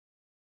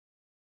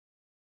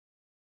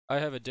I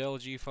have a Dell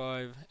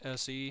G5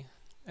 SE,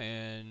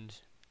 and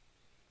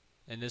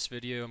in this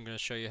video I'm going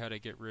to show you how to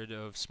get rid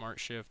of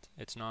Smartshift.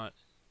 It's not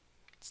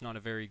a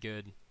very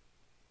good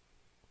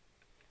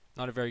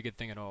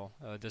thing at all.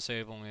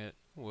 Disabling it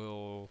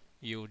will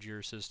yield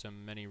your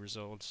system many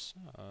results.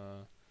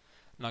 I'm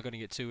not going to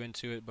get too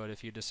into it, but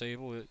if you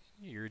disable it,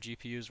 your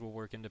GPUs will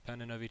work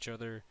independent of each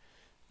other.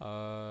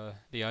 The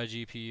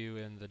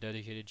iGPU and the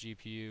dedicated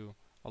GPU,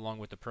 along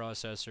with the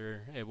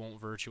processor, it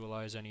won't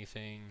virtualize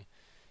anything.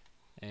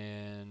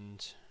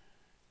 And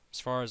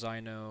as far as I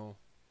know,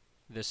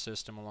 this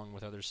system, along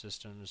with other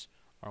systems,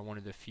 are one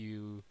of the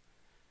few,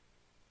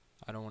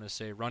 I don't want to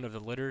say run of the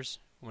litters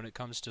when it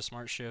comes to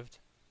Smartshift.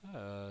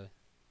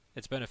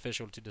 It's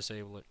beneficial to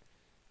disable it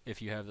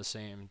if you have the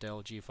same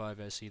Dell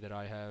G5 SE that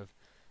I have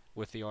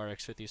with the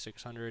RX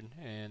 5600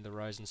 and the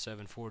Ryzen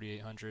 7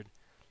 4800.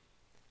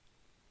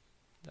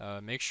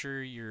 Make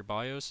sure your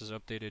BIOS is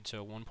updated to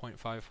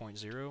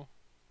 1.5.0.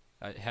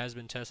 It has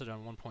been tested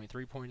on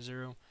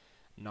 1.3.0.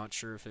 Not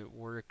sure if it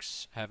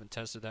works. Haven't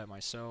tested that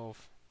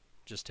myself.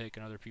 Just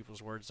taking other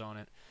people's words on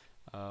it.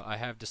 I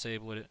have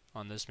disabled it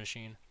on this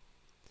machine.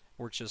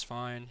 Works just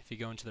fine. If you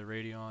go into the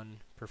Radeon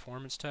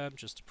Performance tab,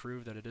 just to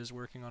prove that it is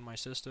working on my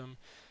system,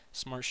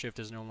 Smartshift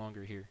is no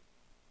longer here.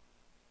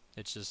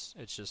 It's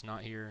just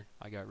not here.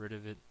 I got rid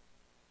of it.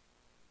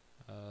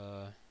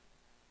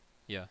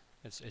 Yeah,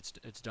 it's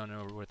done and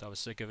over with. I was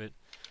sick of it.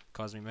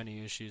 Caused me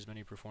many issues,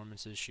 many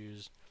performance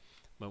issues,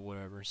 but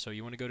whatever. So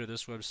you want to go to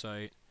this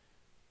website,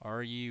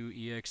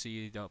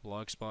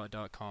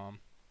 ruexe.blogspot.com,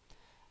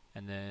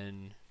 and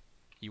then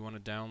you want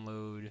to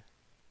download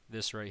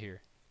this right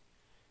here.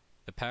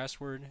 The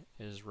password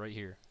is right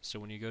here. So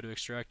when you go to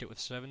extract it with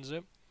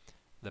 7-zip,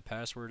 the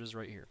password is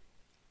right here.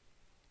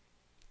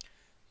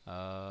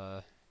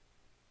 Not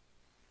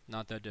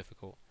that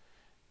difficult.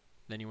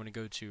 Then you want to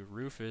go to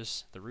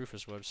Rufus, the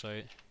Rufus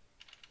website,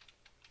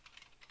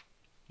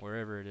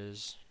 wherever it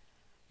is.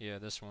 Yeah,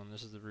 this one.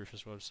 This is the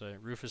Rufus website,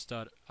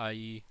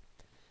 rufus.ie.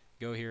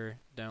 Go here,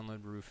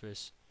 download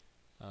Rufus.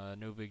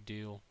 No big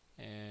deal.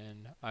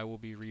 And I will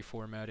be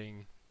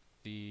reformatting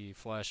the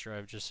flash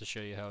drive just to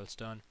show you how it's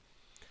done.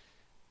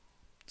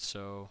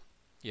 So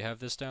you have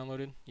this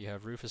downloaded, you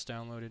have Rufus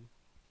downloaded.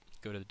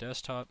 Go to the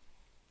desktop,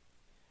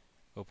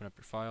 open up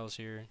your files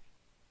here.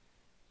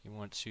 You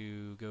want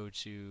to go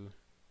to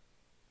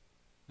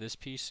this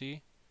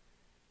PC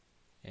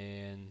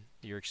and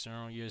your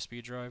external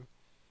USB drive.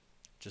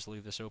 Just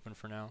leave this open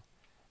for now.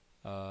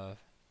 Go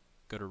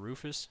to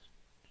Rufus,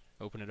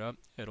 open it up.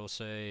 It'll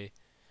say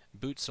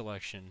boot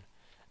selection.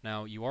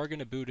 Now you are going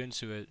to boot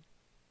into it,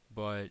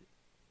 but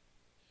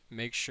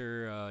make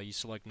sure you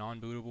select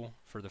non-bootable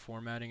for the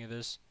formatting of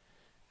this,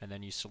 and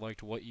then you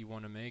select what you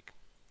want to make.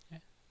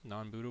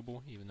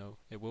 Non-bootable, even though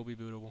it will be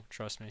bootable,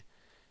 trust me.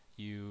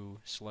 You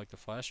select the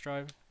flash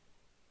drive.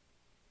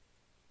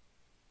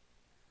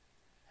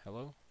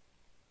 Hello?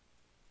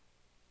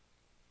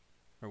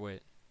 Or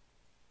wait.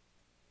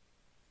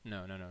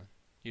 No.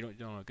 You don't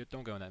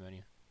go in that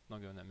menu.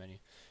 Don't go in that menu.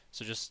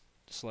 So just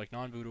select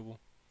non-bootable.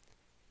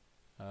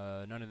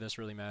 None of this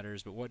really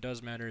matters, but what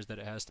does matter is that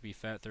it has to be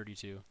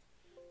FAT32. You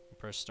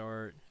press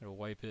start, it'll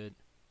wipe it.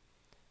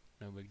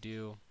 No big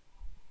deal.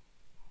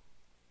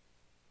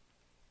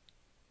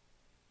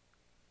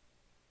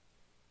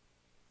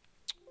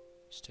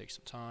 Just take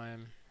some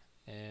time.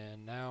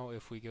 And now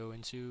if we go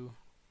into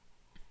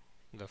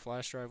the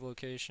flash drive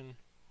location,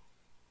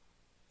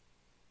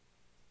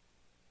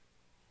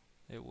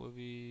 it'll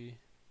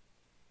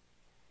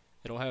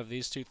have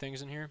these two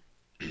things in here.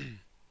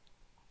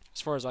 As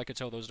far as I could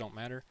tell, those don't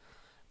matter,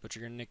 but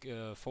you're gonna make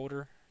a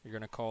folder. You're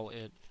gonna call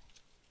it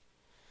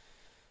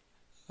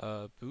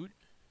boot.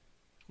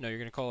 No, you're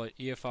gonna call it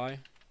EFI,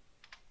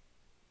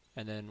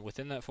 and then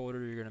within that folder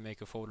you're gonna make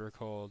a folder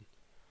called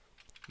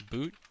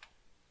boot.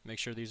 Make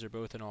sure these are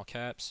both in all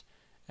caps,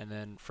 and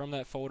then from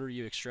that folder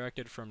you extract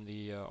it from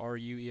the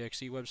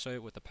ruexe website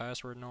with the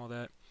password and all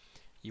that.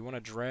 You want to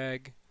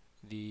drag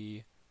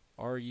the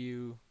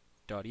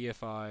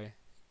ru.efi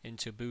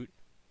into boot,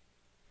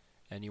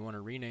 and you want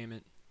to rename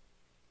it.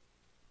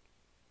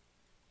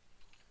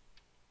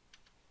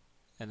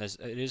 And it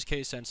is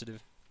case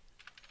sensitive.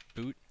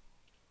 Boot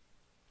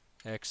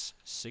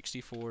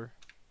x64,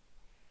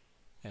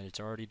 and it's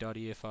already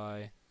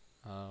 .efi,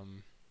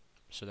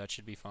 so that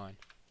should be fine.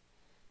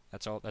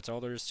 That's all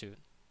there is to it.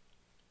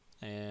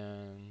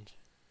 And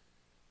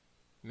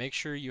make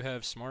sure you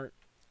have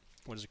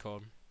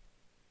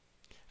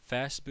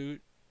fast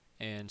boot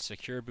and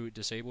secure boot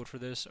disabled for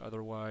this,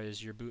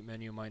 otherwise your boot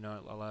menu might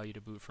not allow you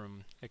to boot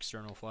from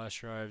external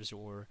flash drives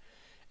or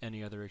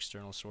any other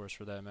external source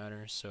for that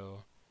matter.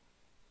 So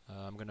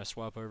I'm going to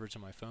swap over to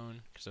my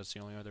phone because that's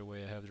the only other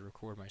way I have to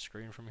record my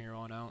screen from here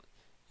on out,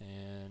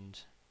 and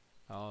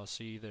I'll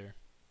see you there.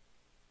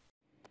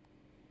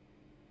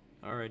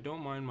 Alright,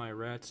 don't mind my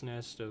rat's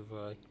nest of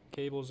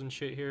cables and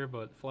shit here,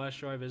 but the flash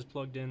drive is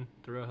plugged in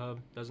through a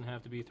hub. Doesn't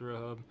have to be through a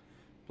hub.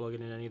 Plug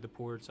it in any of the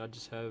ports. I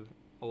just have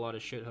a lot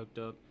of shit hooked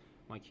up.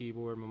 My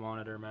keyboard, my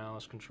monitor,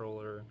 mouse,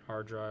 controller,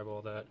 hard drive,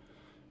 all that.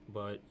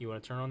 But you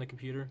want to turn on the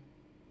computer.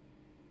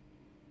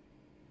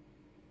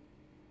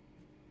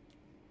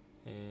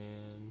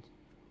 and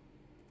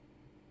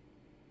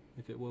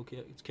if it will,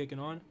 it's kicking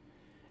on.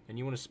 And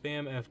you want to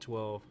spam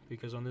F12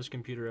 because on this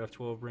computer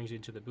F12 brings you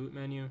to the boot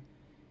menu.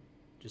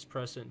 Just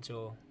press it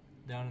until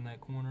down in that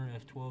corner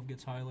F12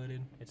 gets highlighted.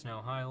 It's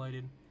now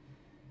highlighted.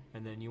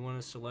 And then you want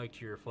to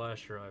select your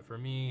flash drive. For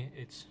me,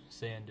 it's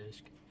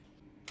SanDisk.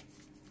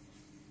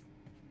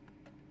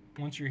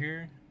 Once you're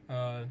here,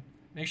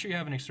 make sure you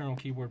have an external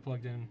keyboard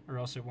plugged in or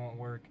else it won't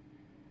work.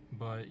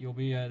 But you'll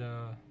be at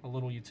a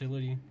little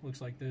utility, looks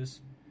like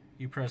this.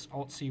 You press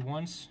Alt-C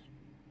once,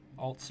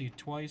 Alt-C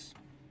twice.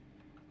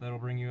 That'll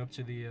bring you up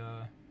to the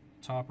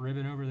top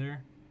ribbon over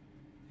there.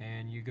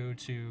 And you go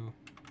to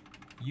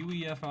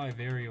UEFI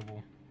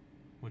variable,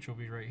 which will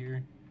be right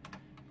here.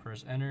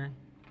 Press enter.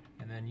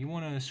 And then you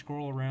want to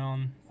scroll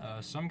around.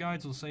 Some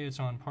guides will say it's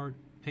on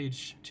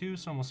page 2,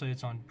 some will say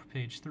it's on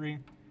page 3.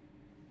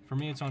 For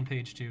me, it's on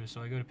page 2.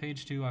 So I go to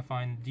page 2, I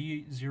find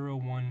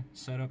D01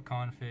 setup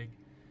config,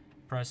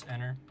 press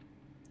enter.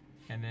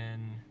 And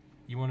then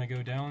you want to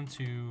go down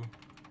to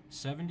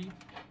 72.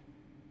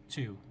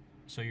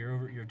 So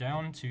you're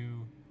down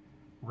to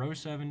row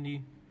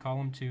 70,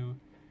 column 2.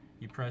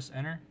 You press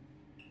enter,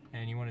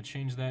 and you want to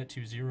change that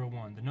to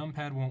 01. The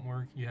numpad won't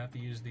work. You have to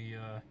use the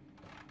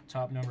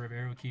top number of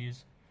arrow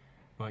keys,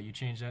 but you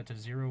change that to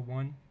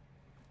 01.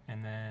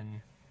 And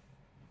then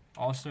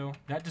also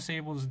that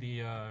disables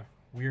the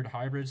weird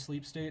hybrid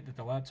sleep state that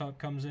the laptop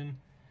comes in.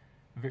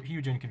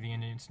 Huge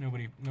inconvenience.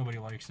 Nobody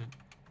likes it.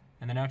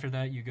 And then after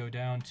that, you go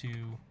down to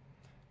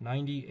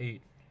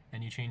 98,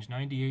 and you change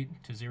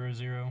 98 to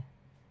 00,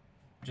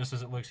 just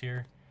as it looks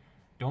here.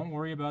 Don't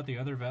worry about the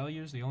other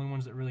values. The only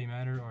ones that really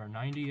matter are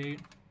 98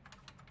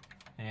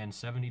 and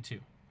 72.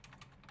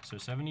 So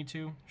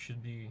 72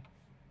 should be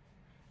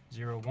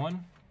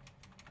 01.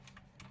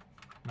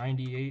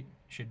 98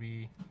 should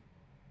be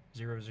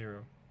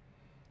 00.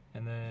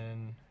 And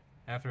then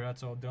after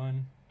that's all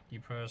done, you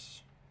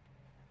press,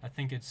 I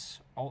think it's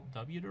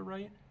Alt-W to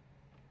write.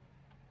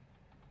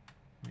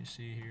 Let me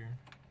see here.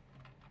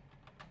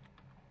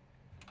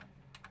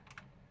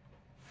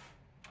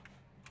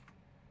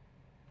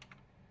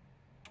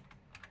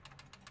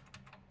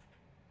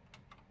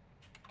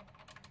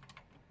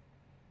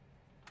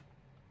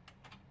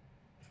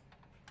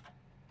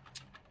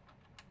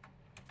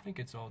 I think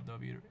it's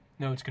Alt-W.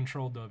 No, it's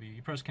Control-W.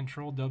 You press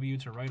Control-W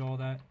to write all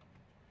that.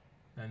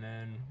 And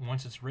then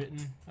once it's written,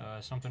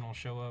 something will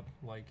show up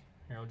like,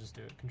 here, I'll just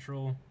do it.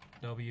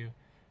 Control-W.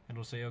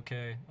 It'll say,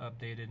 okay,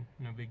 updated,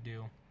 no big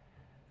deal.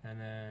 And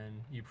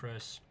then you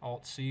press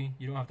Alt-C.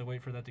 You don't have to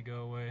wait for that to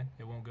go away.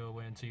 It won't go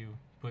away until you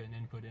put an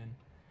input in.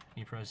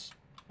 You press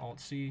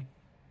Alt-C,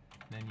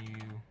 then you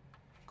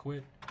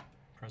quit,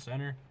 press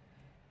enter,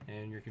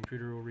 and your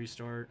computer will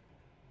restart.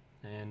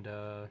 And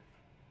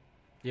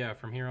yeah,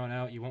 from here on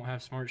out, you won't have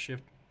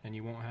Smartshift, and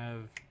you won't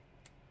have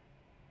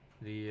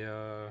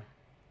the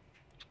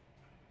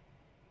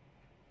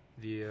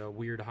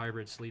weird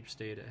hybrid sleep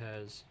state it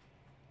has.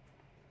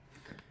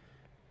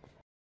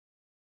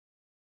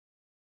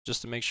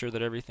 Just to make sure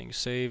that everything's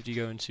saved, you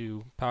go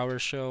into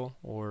PowerShell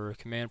or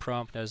command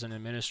prompt as an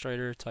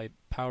administrator, type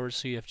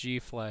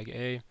PowerCFG flag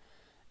A,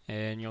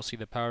 and you'll see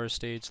the power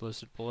states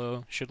listed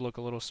below. Should look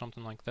a little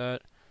something like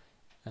that.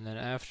 And then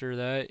after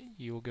that,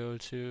 you'll go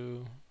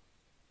to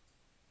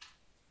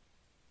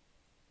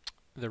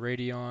the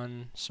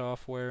Radeon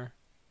software,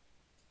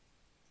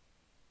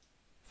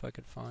 if I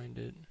could find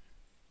it.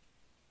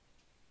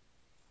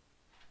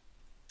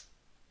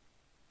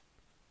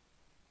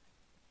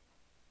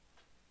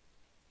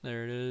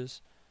 There it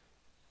is,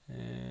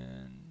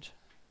 and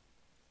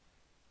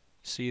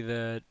see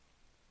that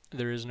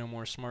there is no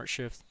more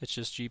Smartshift. It's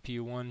just GPU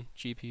 1,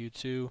 GPU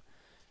 2,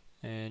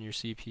 and your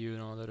CPU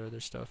and all that other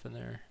stuff in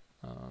there.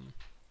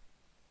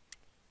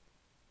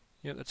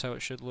 Yep, that's how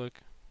it should look.